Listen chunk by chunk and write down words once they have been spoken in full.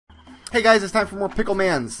Hey guys, it's time for more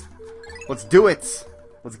Picklemans. Let's do it.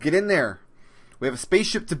 Let's get in there. We have a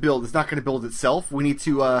spaceship to build. It's not going to build itself. We need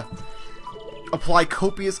to apply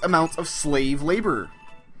copious amounts of slave labor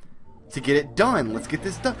to get it done. Let's get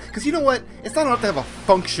this done. Because you know what? It's not enough to have a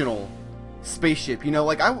functional spaceship. You know,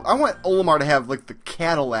 like I want Olimar to have like the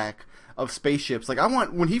Cadillac of spaceships. Like I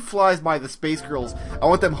want, when he flies by the space girls, I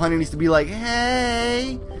want them honeys to be like,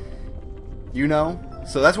 hey, you know.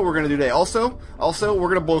 So that's what we're gonna do today. Also, we're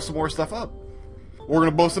gonna blow some more stuff up. We're gonna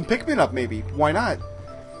blow some Pikmin up, maybe. Why not?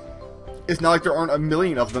 It's not like there aren't a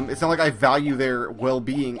million of them. It's not like I value their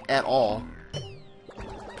well-being at all.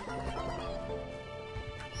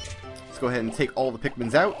 Let's go ahead and take all the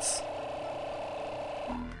Pikmins out.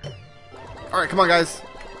 Alright, come on guys.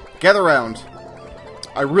 Gather around.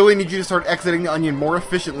 I really need you to start exiting the onion more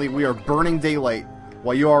efficiently. We are burning daylight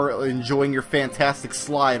while you are enjoying your fantastic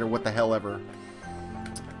slide or what the hell ever.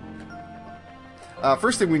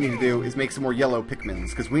 First thing we need to do is make some more yellow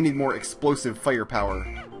Pikmins, because we need more explosive firepower.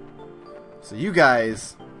 So you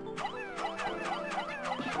guys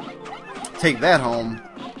take that home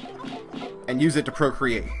and use it to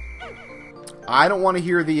procreate. I don't want to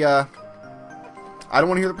hear the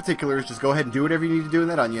particulars. Just go ahead and do whatever you need to do in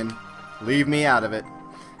that onion. Leave me out of it.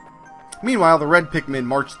 Meanwhile, the red Pikmin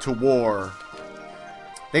march to war.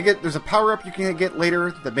 There's a power-up you can get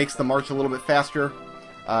later that makes the march a little bit faster.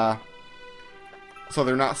 So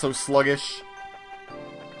they're not so sluggish.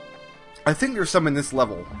 I think there's some in this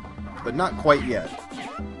level, but not quite yet.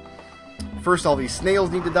 First, all these snails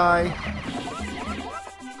need to die.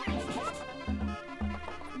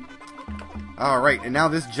 Alright, and now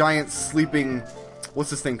this giant sleeping... What's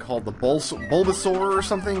this thing called? The Bulbasaur or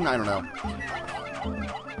something? I don't know.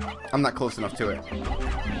 I'm not close enough to it.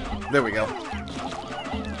 There we go.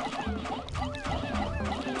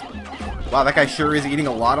 Wow, that guy sure is eating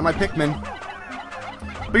a lot of my Pikmin.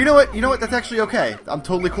 But you know what? You know what? That's actually okay. I'm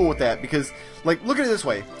totally cool with that, because, like, look at it this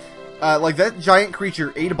way. Like, that giant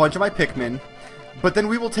creature ate a bunch of my Pikmin, but then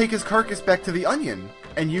we will take his carcass back to the onion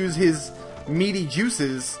and use his meaty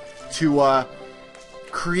juices to,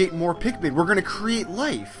 create more Pikmin. We're gonna create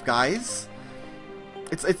life, guys.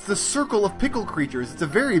 It's the circle of pickle creatures. It's a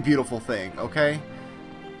very beautiful thing, okay?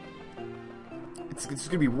 It's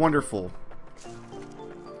gonna be wonderful.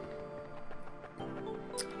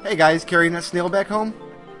 Hey guys, carrying that snail back home?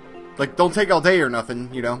 Like, don't take all day or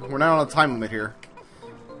nothing, you know. We're not on a time limit here.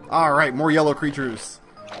 Alright, more yellow creatures.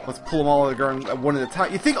 Let's pull them all on the ground one at a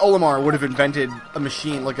time. You'd think Olimar would have invented a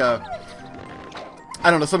machine, like a... I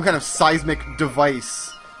don't know, some kind of seismic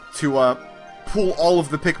device to pull all of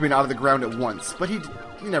the Pikmin out of the ground at once. But he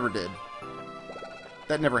never did.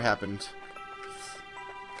 That never happened.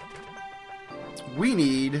 We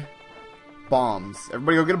need bombs.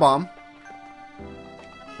 Everybody go get a bomb.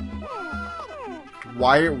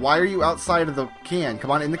 Why are you outside of the can? Come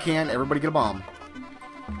on, in the can. Everybody get a bomb.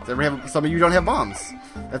 Some of you don't have bombs.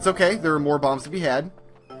 That's okay. There are more bombs to be had.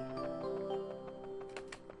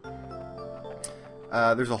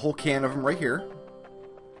 There's a whole can of them right here.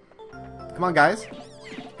 Come on, guys.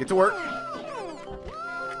 Get to work.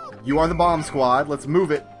 You are the bomb squad. Let's move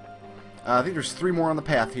it. I think there's 3 more on the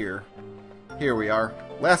path here. Here we are.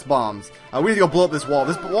 Last bombs. We need to go blow up this wall.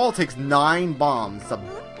 This wall takes 9 bombs. It's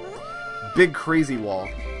a big, crazy wall.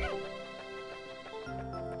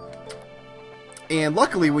 And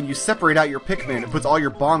luckily, when you separate out your Pikmin, it puts all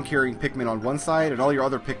your bomb-carrying Pikmin on one side and all your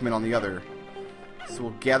other Pikmin on the other. So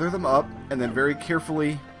we'll gather them up, and then very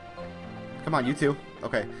carefully... Come on, you two.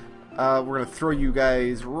 Okay. We're going to throw you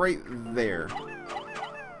guys right there.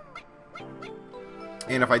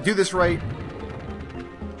 And if I do this right,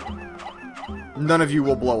 none of you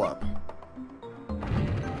will blow up.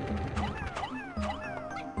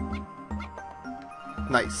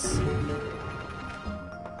 Nice.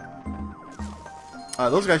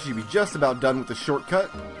 Those guys should be just about done with the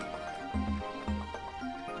shortcut.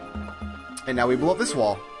 And now we blow up this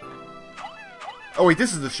wall. Oh wait,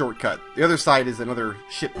 this is the shortcut. The other side is another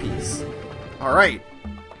ship piece. Alright.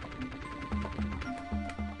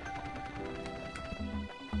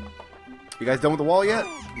 You guys done with the wall yet?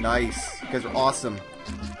 Nice. You guys are awesome.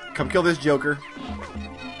 Come kill this Joker.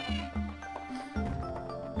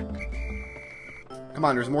 Come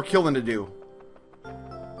on, there's more killing to do.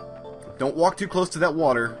 Don't walk too close to that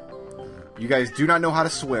water. You guys do not know how to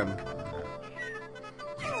swim.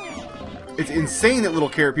 It's insane that little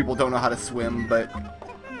carrot people don't know how to swim, but...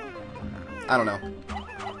 I don't know.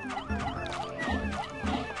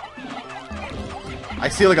 I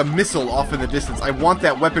see like a missile off in the distance. I want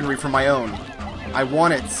that weaponry for my own. I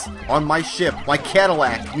want it on my ship. My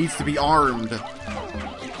Cadillac needs to be armed.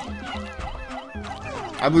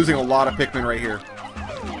 I'm losing a lot of Pikmin right here.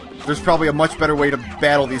 There's probably a much better way to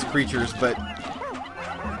battle these creatures, but...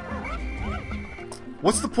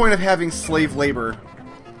 What's the point of having slave labor?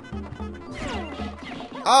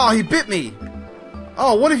 Oh, he bit me!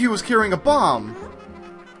 Oh, what if he was carrying a bomb?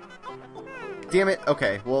 Damn it.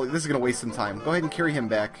 Okay, well, this is gonna waste some time. Go ahead and carry him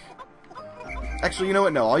back. Actually, you know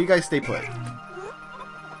what? No, all you guys stay put.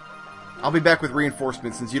 I'll be back with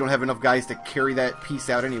reinforcements since you don't have enough guys to carry that piece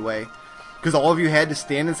out anyway. Because all of you had to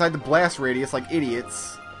stand inside the blast radius like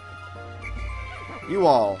idiots. You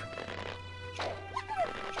all.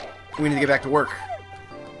 We need to get back to work.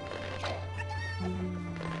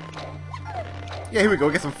 Yeah, here we go.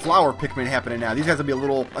 We got some flower Pikmin happening now. These guys will be a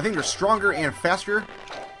little... I think they're stronger and faster.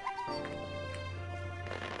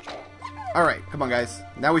 Alright, come on guys.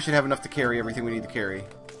 Now we should have enough to carry everything we need to carry.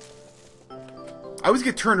 I always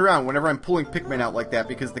get turned around whenever I'm pulling Pikmin out like that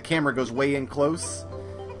because the camera goes way in close.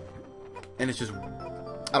 And it's just...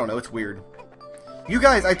 I don't know, it's weird. You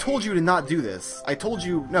guys, I told you to not do this. I told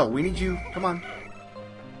you... No, we need you... Come on.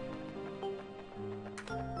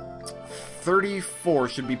 34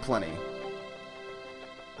 should be plenty.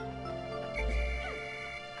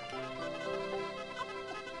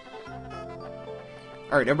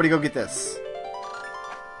 Alright, everybody go get this.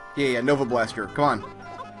 Yeah, Nova Blaster. Come on.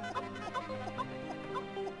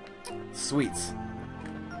 Sweet.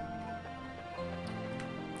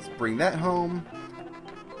 Let's bring that home.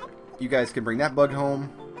 You guys can bring that bug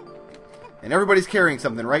home. And everybody's carrying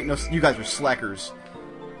something, right? No, you guys are slackers.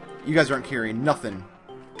 You guys aren't carrying nothing.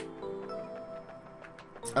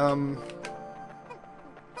 I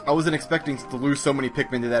wasn't expecting to lose so many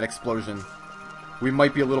Pikmin to that explosion. We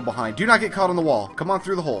might be a little behind. Do not get caught on the wall. Come on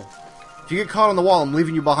through the hole. If you get caught on the wall, I'm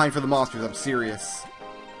leaving you behind for the monsters. I'm serious.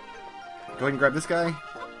 Go ahead and grab this guy.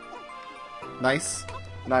 Nice.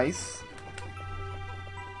 Nice.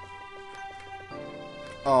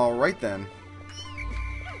 Alright then.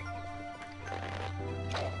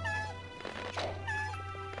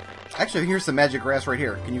 Actually, I think here's some magic grass right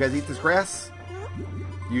here. Can you guys eat this grass?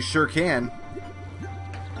 You sure can.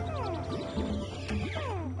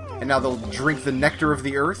 And now they'll drink the nectar of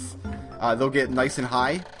the earth. They'll get nice and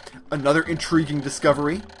high. Another intriguing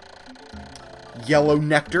discovery. Yellow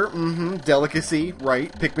nectar. Delicacy.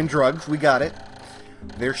 Right. Pikmin drugs. We got it.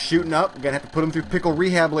 They're shooting up. We're going to have to put them through pickle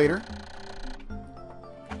rehab later.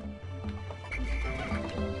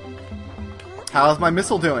 How's my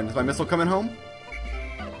missile doing? Is my missile coming home?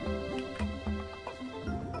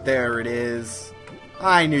 There it is.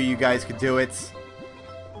 I knew you guys could do it.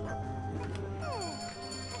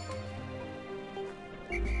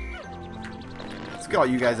 Let's get all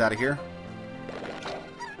you guys out of here.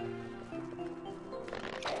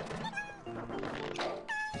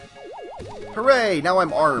 Hooray! Now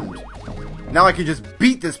I'm armed. Now I can just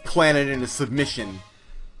beat this planet into submission.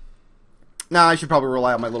 Nah, I should probably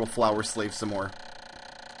rely on my little flower slave some more.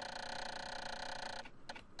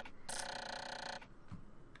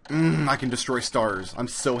 I can destroy stars. I'm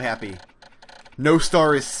so happy. No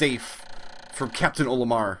star is safe from Captain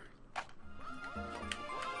Olimar.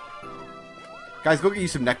 Guys, go get you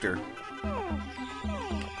some nectar.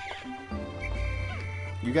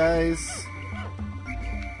 You guys...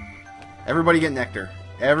 Everybody get nectar.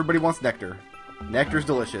 Everybody wants nectar. Nectar's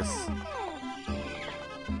delicious.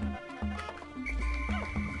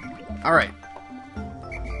 Alright.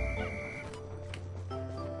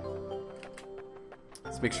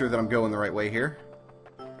 Let's make sure that I'm going the right way here.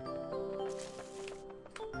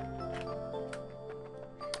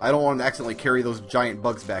 I don't want to accidentally carry those giant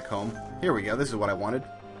bugs back home. Here we go. This is what I wanted.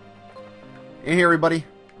 In here, everybody.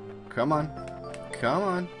 Come on. Come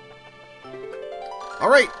on.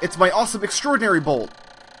 Alright, it's my awesome extraordinary bolt.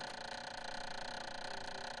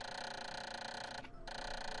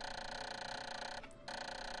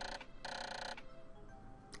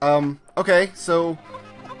 Okay, so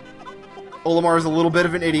Olimar is a little bit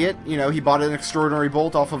of an idiot. You know, he bought an extraordinary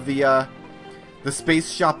bolt off of the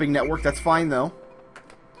space shopping network. That's fine, though.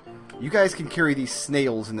 You guys can carry these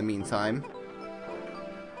snails in the meantime.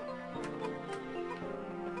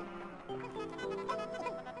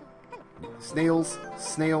 Snails,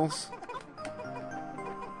 snails.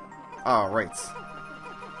 Alright.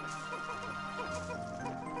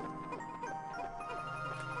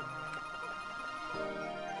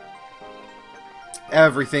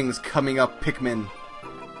 Everything's coming up, Pikmin.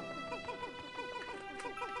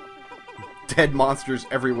 Dead monsters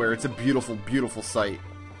everywhere. It's a beautiful, beautiful sight.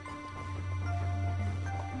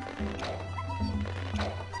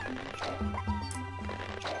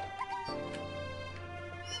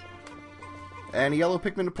 Any yellow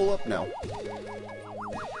Pikmin to pull up? No.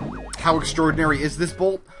 How extraordinary is this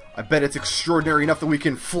bolt? I bet it's extraordinary enough that we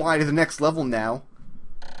can fly to the next level now.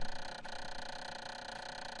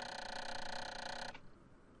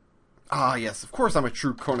 Ah, yes, of course I'm a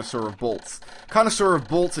true connoisseur of bolts. Connoisseur of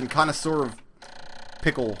bolts and connoisseur of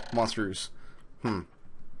pickle monsters.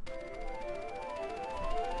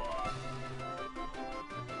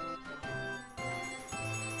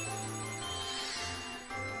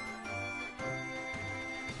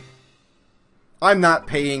 I'm not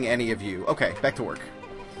paying any of you. Okay, back to work.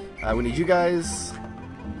 We need you guys.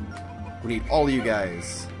 We need all of you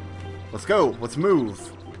guys. Let's go. Let's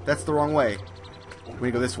move. That's the wrong way. We need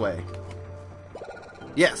to go this way.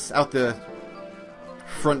 Yes, out the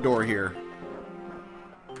front door here.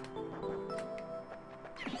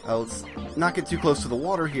 Let's not get too close to the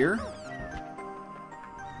water here.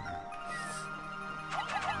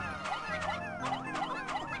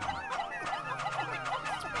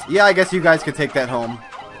 Yeah, I guess you guys could take that home.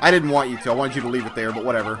 I didn't want you to. I wanted you to leave it there, but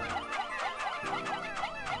whatever.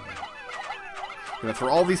 Gonna throw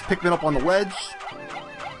all these Pikmin up on the ledge.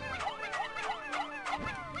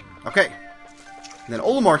 Okay. And then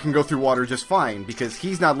Olimar can go through water just fine, because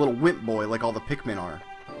he's not a little wimp boy like all the Pikmin are.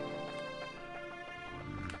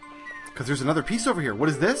 Because there's another piece over here. What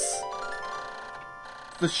is this?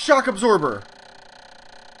 The shock absorber.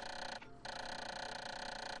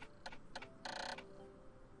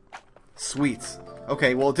 Sweet.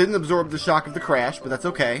 Okay, well, it didn't absorb the shock of the crash, but that's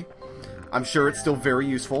okay. I'm sure it's still very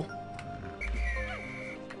useful.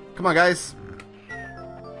 Come on, guys.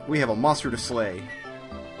 We have a monster to slay.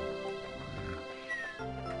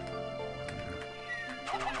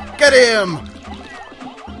 Get him!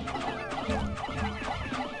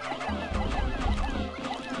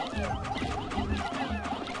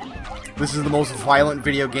 This is the most violent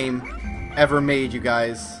video game ever made, you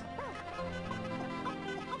guys.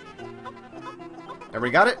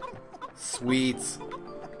 Everybody got it? Sweet.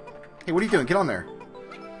 Hey, what are you doing? Get on there.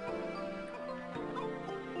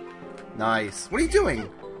 Nice. What are you doing?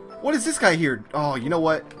 What is this guy here? Oh, you know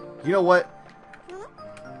what? You know what?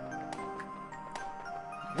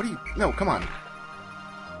 What are you... No, come on.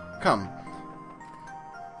 Come.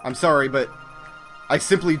 I'm sorry, but I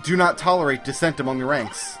simply do not tolerate dissent among the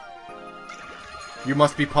ranks. You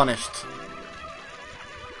must be punished.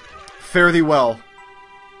 Fare thee well.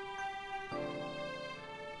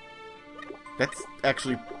 That's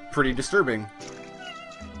actually pretty disturbing.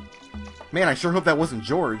 Man, I sure hope that wasn't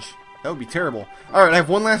George. That would be terrible. Alright, I have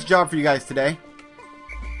one last job for you guys today.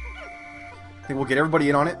 I think we'll get everybody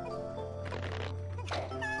in on it.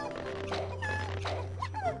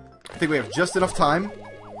 I think we have just enough time.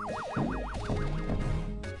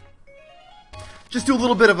 Just do a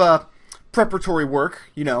little bit of preparatory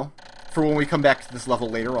work, you know, for when we come back to this level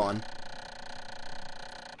later on.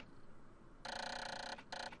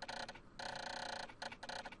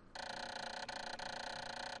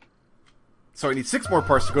 So I need 6 more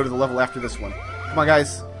parts to go to the level after this one. Come on,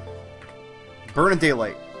 guys. Burn in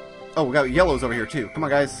daylight. Oh, we got yellows over here, too. Come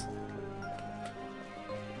on, guys.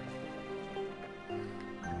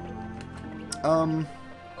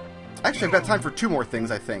 Actually, I've got time for 2 more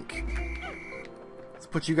things, I think. Let's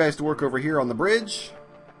put you guys to work over here on the bridge.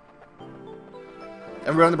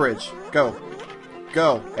 Everybody on the bridge. Go.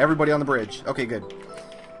 Go. Everybody on the bridge. Okay, good.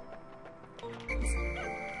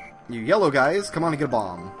 You yellow guys, come on and get a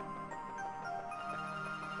bomb.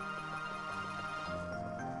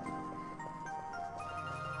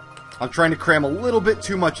 I'm trying to cram a little bit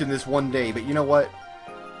too much in this one day, but you know what?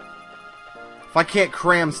 If I can't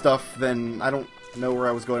cram stuff, then I don't know where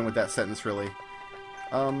I was going with that sentence, really.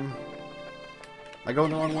 Am I going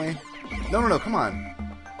the wrong way? No, come on.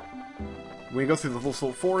 We go through the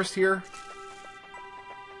little forest here.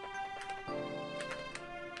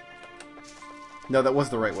 No, that was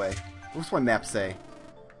the right way. What's my map say?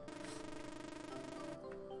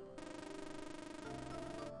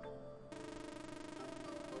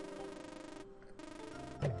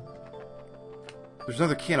 There's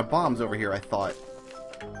another can of bombs over here, I thought.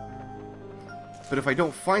 But if I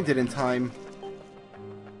don't find it in time...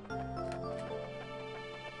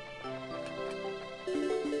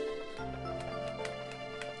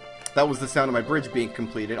 That was the sound of my bridge being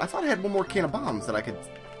completed. I thought I had one more can of bombs that I could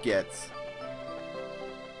get.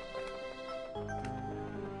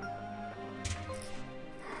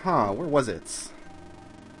 Huh, where was it?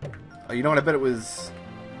 Oh, you know what? I bet it was...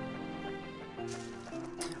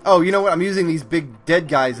 Oh, you know what? I'm using these big dead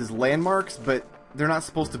guys as landmarks, but they're not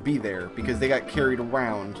supposed to be there because they got carried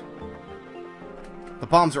around. The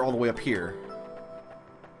bombs are all the way up here.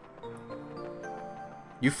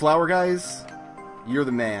 You flower guys, you're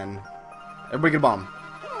the man. Everybody get a bomb.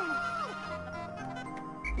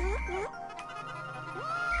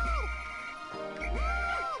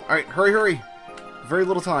 Alright, hurry, hurry. Very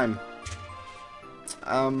little time.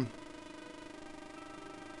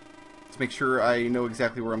 Let's make sure I know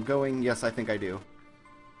exactly where I'm going. Yes, I think I do.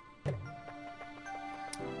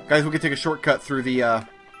 Guys, we can take a shortcut through the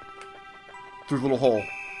little hole.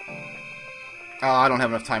 Oh, I don't have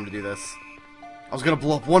enough time to do this. I was gonna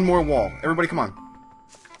blow up one more wall. Everybody, come on.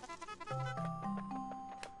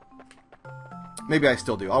 Maybe I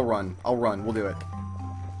still do. I'll run. I'll run. We'll do it.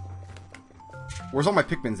 Where's all my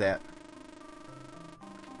Pikmins at?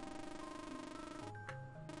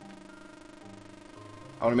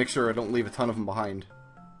 I want to make sure I don't leave a ton of them behind.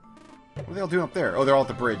 What are they all doing up there? Oh, they're all at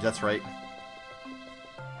the bridge. That's right.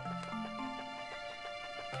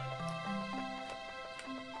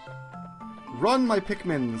 Run, my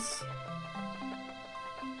Pikmins!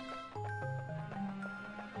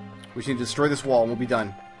 We just need to destroy this wall and we'll be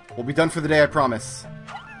done. We'll be done for the day, I promise.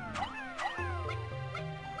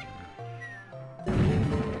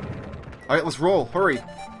 Alright, let's roll. Hurry.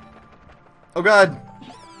 Oh god.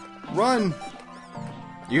 Run!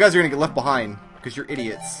 You guys are gonna get left behind, because you're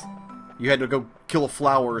idiots. You had to go kill a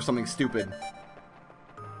flower or something stupid.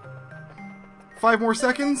 5 more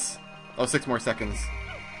seconds? Oh, 6 more seconds.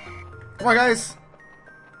 Come on, guys!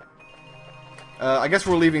 I guess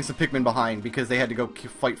we're leaving some Pikmin behind, because they had to go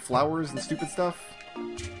fight flowers and stupid stuff.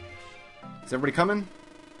 Is everybody coming?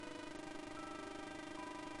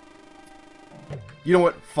 You know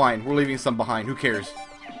what? Fine, we're leaving some behind. Who cares?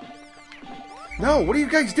 No, what are you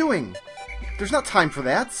guys doing? There's not time for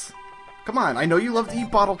that. Come on, I know you love to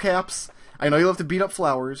eat bottle caps. I know you love to beat up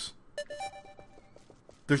flowers.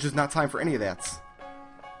 There's just not time for any of that.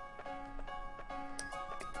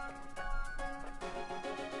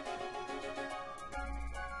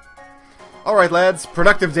 Alright, lads.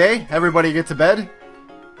 Productive day. Everybody get to bed.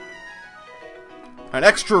 An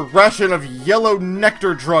extra ration of yellow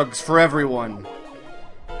nectar drugs for everyone.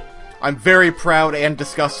 I'm very proud and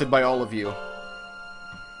disgusted by all of you.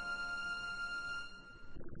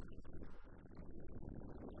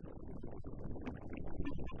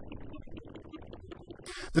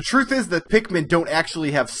 The truth is that Pikmin don't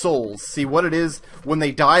actually have souls. See, what it is, when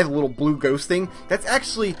they die, the little blue ghost thing, that's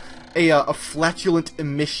actually a flatulent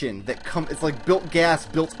emission that it's like gas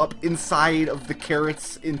built up inside of the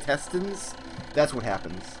carrot's intestines. That's what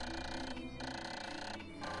happens.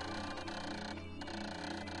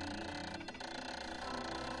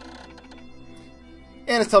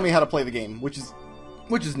 And it's telling me how to play the game, which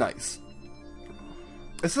is nice.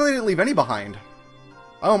 It's so they didn't leave any behind.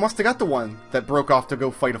 Oh, must have got the one that broke off to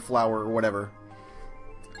go fight a flower or whatever.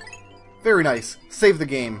 Very nice. Save the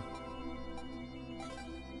game.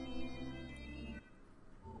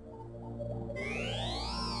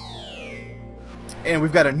 And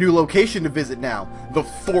we've got a new location to visit now. The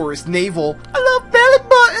Forest Navel. I love